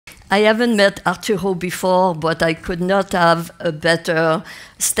I haven't met Arturo before, but I could not have a better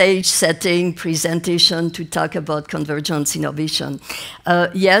stage setting presentation to talk about convergence innovation.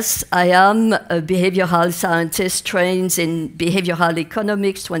 Yes, I am a behavioral scientist trained in behavioral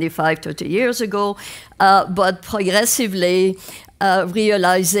economics 25, 30 years ago, but progressively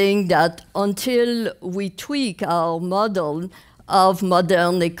realizing that until we tweak our model of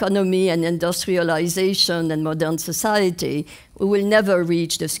modern economy and industrialization and modern society, we will never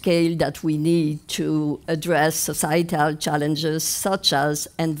reach the scale that we need to address societal challenges such as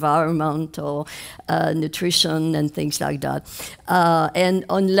environment or nutrition and things like that. And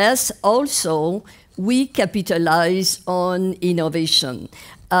unless also we capitalize on innovation.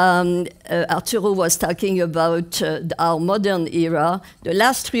 Arturo was talking about our modern era. The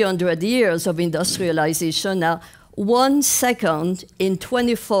last 300 years of industrialization are 1 second in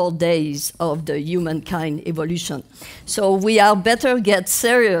 24 days of the humankind evolution. So we are better get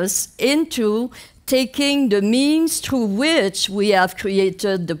serious into taking the means through which we have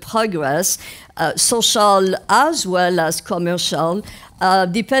created the progress, social as well as commercial.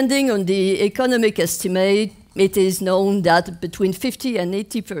 Depending on the economic estimate, it is known that between 50 and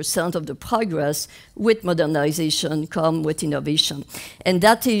 80% of the progress with modernization come with innovation. And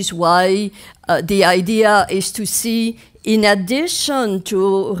that is why the idea is to see, in addition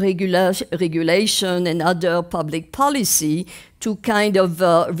to regulation and other public policy, to kind of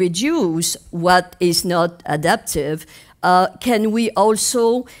reduce what is not adaptive, can we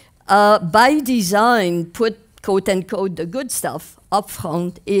also, by design, put quote-unquote the good stuff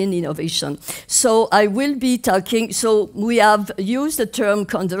upfront in innovation. So I will be talking, so we have used the term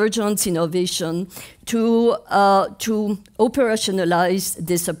convergence innovation to operationalize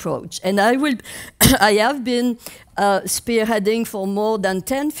this approach. And I have been spearheading for more than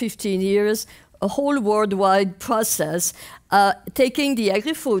 10, 15 years a whole worldwide process, taking the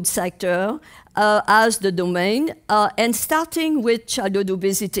agri-food sector as the domain, and starting with childhood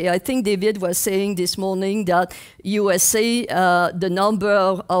obesity. I think David was saying this morning that USA, the number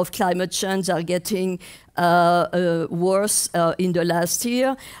of climate change are getting worse in the last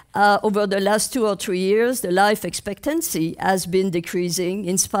year. Over the last 2 or 3 years, the life expectancy has been decreasing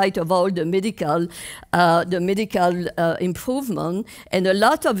in spite of all the medical improvement, and a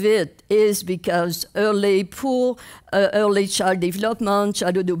lot of it is because poor early child development,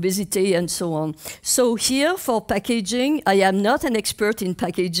 childhood obesity, and so on. So here for packaging, I am not an expert in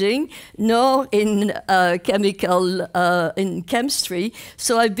packaging, nor in in chemistry.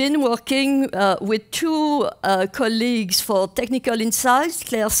 So I've been working with 2 colleagues for technical insights,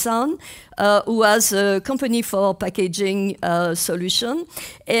 Claire San, who has a company for packaging solution,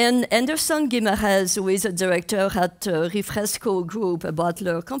 and Anderson Guimarães, who is a director at Refresco Group, a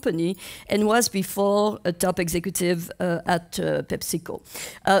bottler company, and was before a top executive at PepsiCo.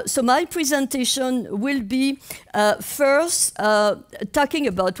 So my presentation will be first talking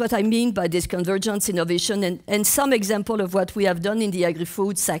about what I mean by this convergence innovation and some example of what we have done in the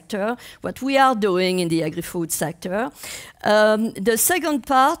agri-food sector, what we are doing in the agri-food sector. The second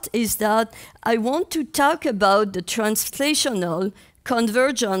part is that I want to talk about the translational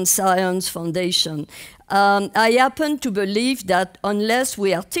convergent science foundation. I happen to believe that unless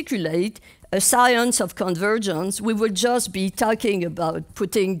we articulate a science of convergence, we will just be talking about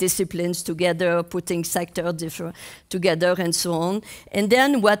putting disciplines together, putting sectors together, and so on. And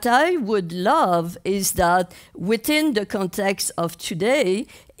then what I would love is that within the context of today,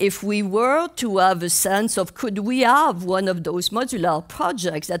 if we were to have a sense of could we have one of those modular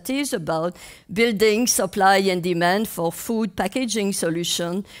projects that is about building supply and demand for food packaging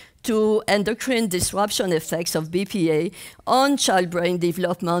solution to endocrine disruption effects of BPA on child brain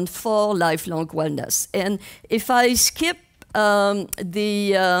development for lifelong wellness. And if I skip one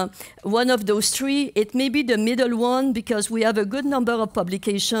of those 3, it may be the middle one because we have a good number of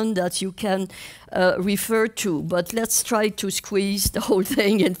publications that you can refer to, but let's try to squeeze the whole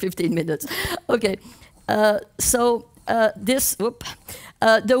thing in 15 minutes. Okay, the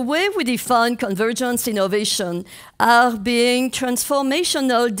way we define convergence innovation are being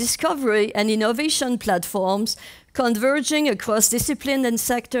transformational discovery and innovation platforms converging across discipline and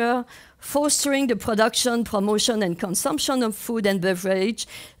sector, fostering the production, promotion, and consumption of food and beverage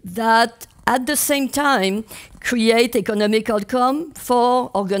that at the same time create economic outcome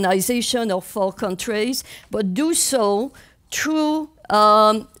for organization or for countries, but do so through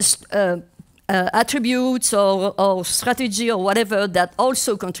attributes or strategy or whatever that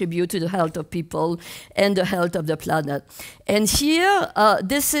also contribute to the health of people and the health of the planet. And here,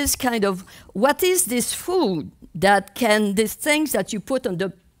 this is kind of, what is this food that can, these things that you put on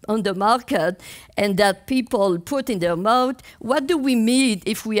the on the market and that people put in their mouth, what do we need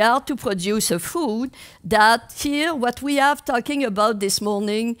if we are to produce a food that here, what we have talking about this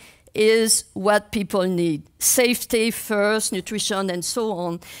morning is what people need. Safety first, nutrition, and so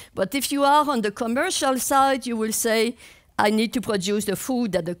on. But if you are on the commercial side, you will say, I need to produce the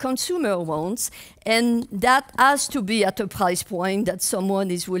food that the consumer wants, and that has to be at a price point that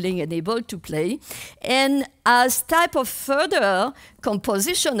someone is willing and able to pay. And as type of further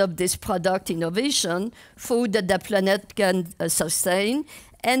composition of this product innovation, food that the planet can sustain,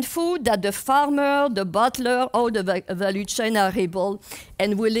 and food that the farmer, the bottler, or the value chain are able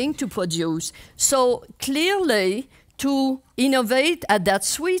and willing to produce. So clearly, to innovate at that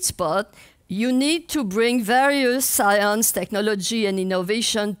sweet spot, you need to bring various science, technology, and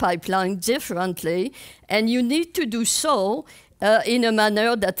innovation pipeline differently, and you need to do so in a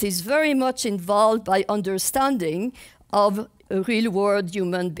manner that is very much involved by understanding of real-world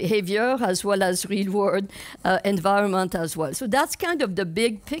human behavior as well as real-world environment as well. So that's kind of the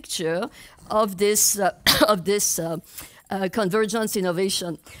big picture of this convergence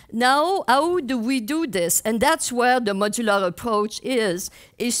innovation. Now, how do we do this? And that's where the modular approach is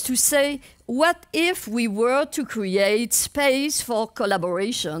to say, what if we were to create space for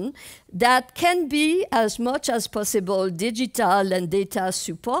collaboration that can be as much as possible digital and data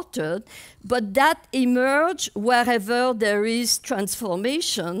supported, but that emerge wherever there is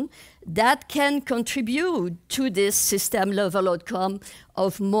transformation that can contribute to this system level outcome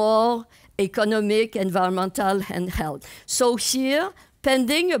of more economic, environmental, and health. So here,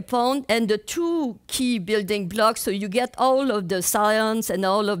 pending upon, and the two key building blocks, so you get all of the science and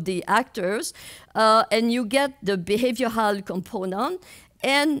all of the actors, and you get the behavioral component,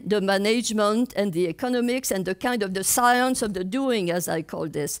 and the management and the economics and the kind of the science of the doing, as I call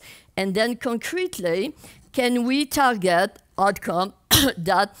this. And then concretely, can we target outcome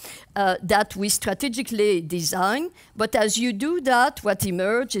that we strategically design, but as you do that, what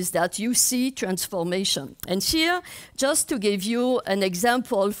emerges is that you see transformation. And here, just to give you an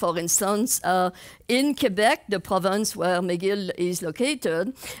example, for instance, in Quebec, the province where McGill is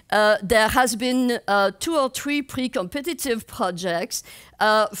located, there has been 2 or 3 pre-competitive projects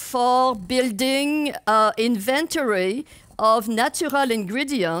for building inventory of natural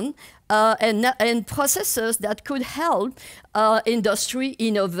ingredients and processes that could help industry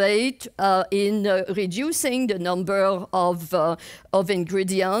innovate in reducing the number of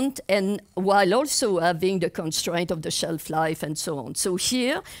ingredients, and while also having the constraint of the shelf life and so on. So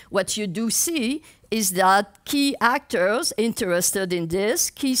here, what you do see is that key actors interested in this,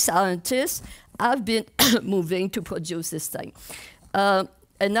 key scientists, have been moving to produce this thing.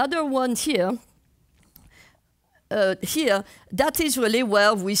 Another one here, that is really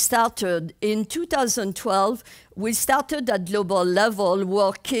where we started. In 2012, we started at global level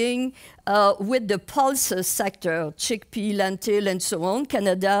working with the pulses sector, chickpea, lentil, and so on.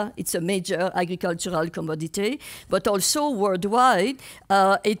 Canada, it's a major agricultural commodity, but also worldwide,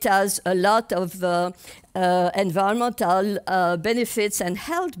 it has a lot of environmental benefits and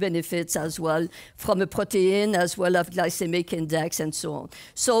health benefits as well, from a protein as well as glycemic index and so on.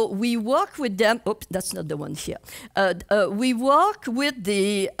 So we work with them. Oops, that's not the one here. We work with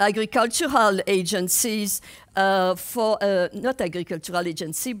the agricultural agencies not agricultural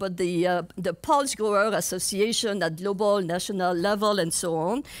agency, but the Pulse Grower Association at global, national level, and so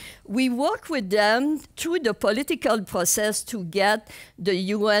on. We work with them through the political process to get the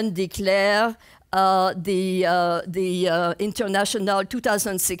UN declare the international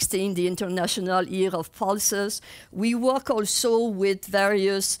 2016, the International Year of Pulses. We work also with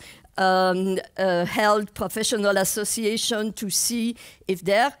various health professional association to see if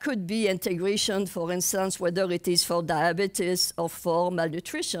there could be integration, for instance, whether it is for diabetes or for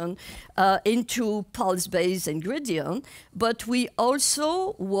malnutrition, into pulse-based ingredient. But we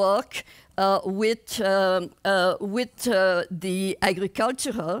also work with the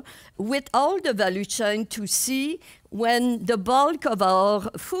agricultural, with all the value chain to see when the bulk of our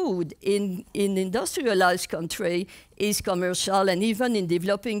food in industrialized country is commercial, and even in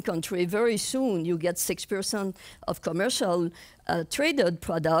developing country, very soon you get 6% of commercial traded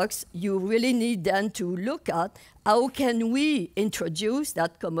products. You really need then to look at how can we introduce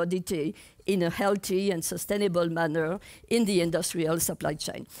that commodity in a healthy and sustainable manner in the industrial supply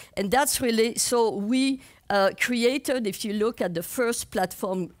chain. And that's really, so we created, if you look at the first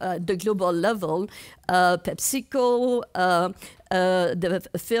platform, the global level, PepsiCo, the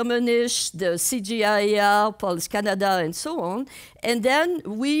Firmenich, the CGIAR, Pulse Canada, and so on. And then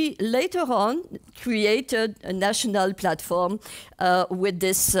we later on created a national platform with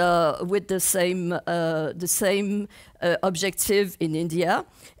this with the same objective in India.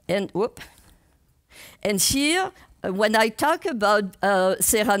 And here, when I talk about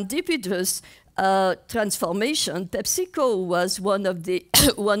serendipitous transformation, PepsiCo was one of the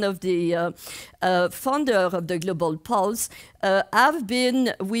founder of the Global Pulse.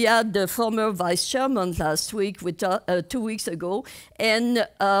 We had the former vice chairman last week, 2 weeks ago, and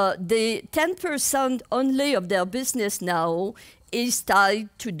the 10% only of their business now is tied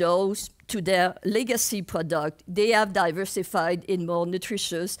to their legacy product. They have diversified in more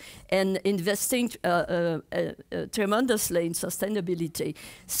nutritious and investing tremendously in sustainability.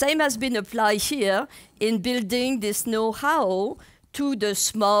 Same has been applied here in building this know-how to the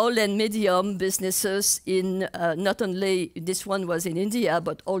small and medium businesses in not only, this one was in India,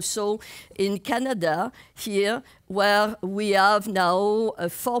 but also in Canada here, where we have now a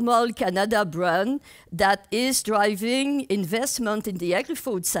formal Canada brand that is driving investment in the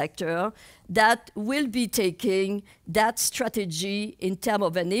agri-food sector that will be taking that strategy in terms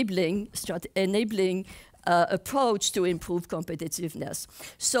of enabling approach to improve competitiveness.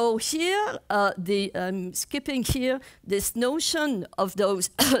 So here, I'm skipping here this notion of those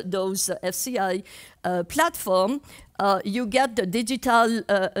FCI platform. You get the digital,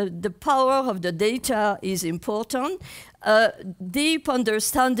 the power of the data is important. Deep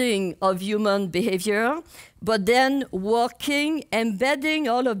understanding of human behavior, but then embedding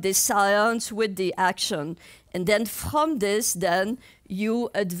all of this science with the action. And then from this, then you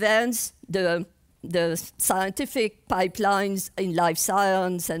advance the scientific pipelines in life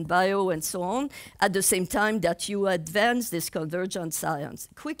science and bio and so on, at the same time that you advance this convergent science.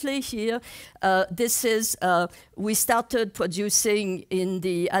 Quickly here, we started producing in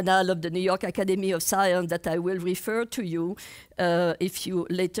the Annal of the New York Academy of Science that I will refer to you if you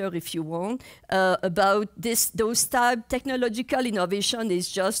want, about those type technological innovation is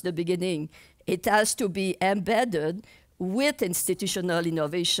just the beginning. It has to be embedded with institutional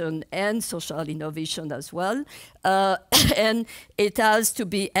innovation and social innovation as well. And it has to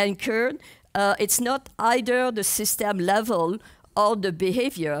be anchored. It's not either the system level or the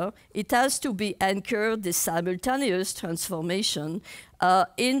behavior. It has to be anchored, the simultaneous transformation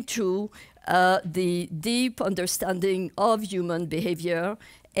into the deep understanding of human behavior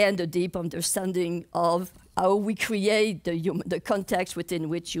and the deep understanding of how we create the context within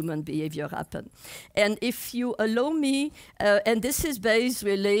which human behavior happens. And if you allow me, and this is based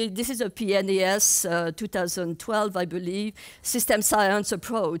really, this is a PNAS 2012, I believe, system science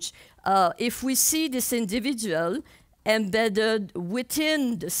approach. If we see this individual embedded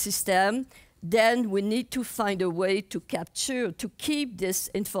within the system, then we need to find a way to keep this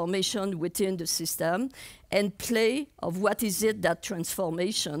information within the system and play of what is it that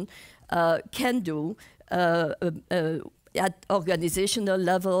transformation can do at organizational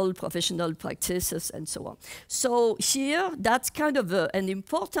level, professional practices, and so on. So here, that's kind of an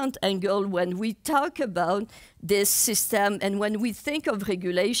important angle when we talk about this system and when we think of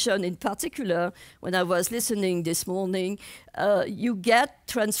regulation in particular. When I was listening this morning, you get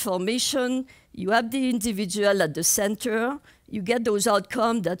transformation, you have the individual at the center, you get those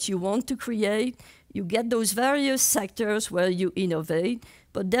outcomes that you want to create, you get those various sectors where you innovate,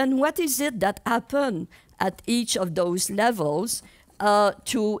 but then what is it that happened at each of those levels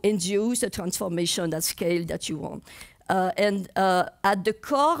to induce the transformation at scale that you want? And at the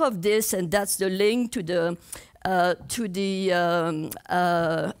core of this, and that's the link to the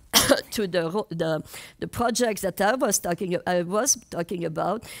projects that I was talking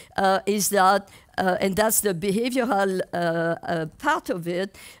about, is that, and that's the behavioral part of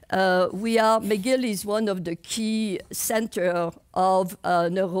it. McGill is one of the key center of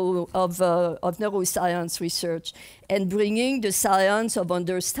neuroscience research, and bringing the science of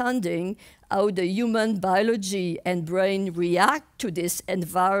understanding how the human biology and brain react to this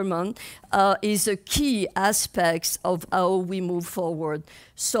environment is a key aspect of how we move forward.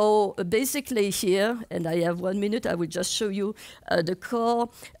 So basically here, and I have 1 minute, I will just show you the core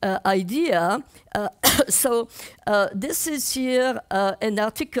idea. So this is here an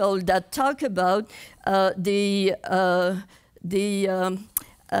article that talks about the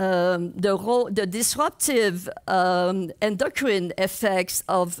disruptive endocrine effects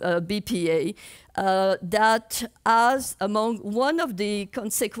of BPA. that has, among one of the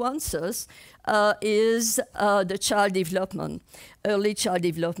consequences, is the child development, early child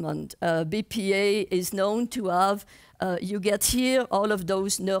development. BPA is known to have, you get here all of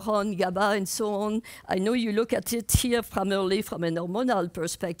those neurons, GABA and so on. I know you look at it here primarily from an hormonal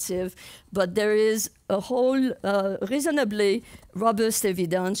perspective, but there is a whole reasonably robust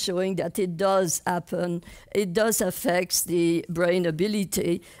evidence showing that it does happen. It does affect the brain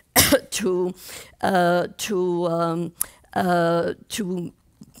ability to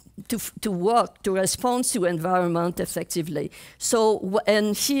work, to respond to environment effectively. So,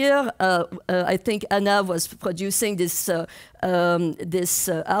 and here, I think Anna was producing this, this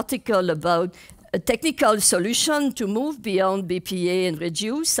article about a technical solution to move beyond BPA and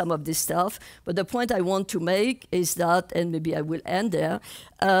reduce some of this stuff. But the point I want to make is that, and maybe I will end there,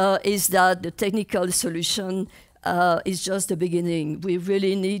 is that the technical solution is just the beginning. We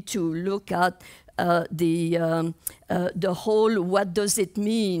really need to look at the whole, what does it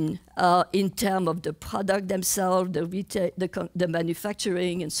mean in terms of the product themselves, the retail, the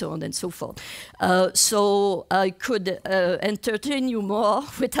manufacturing, and so on and so forth. So I could entertain you more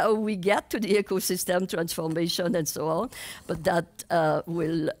with how we get to the ecosystem transformation and so on, but that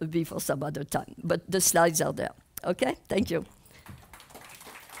will be for some other time. But the slides are there. Okay, thank you.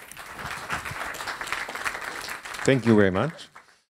 Thank you very much.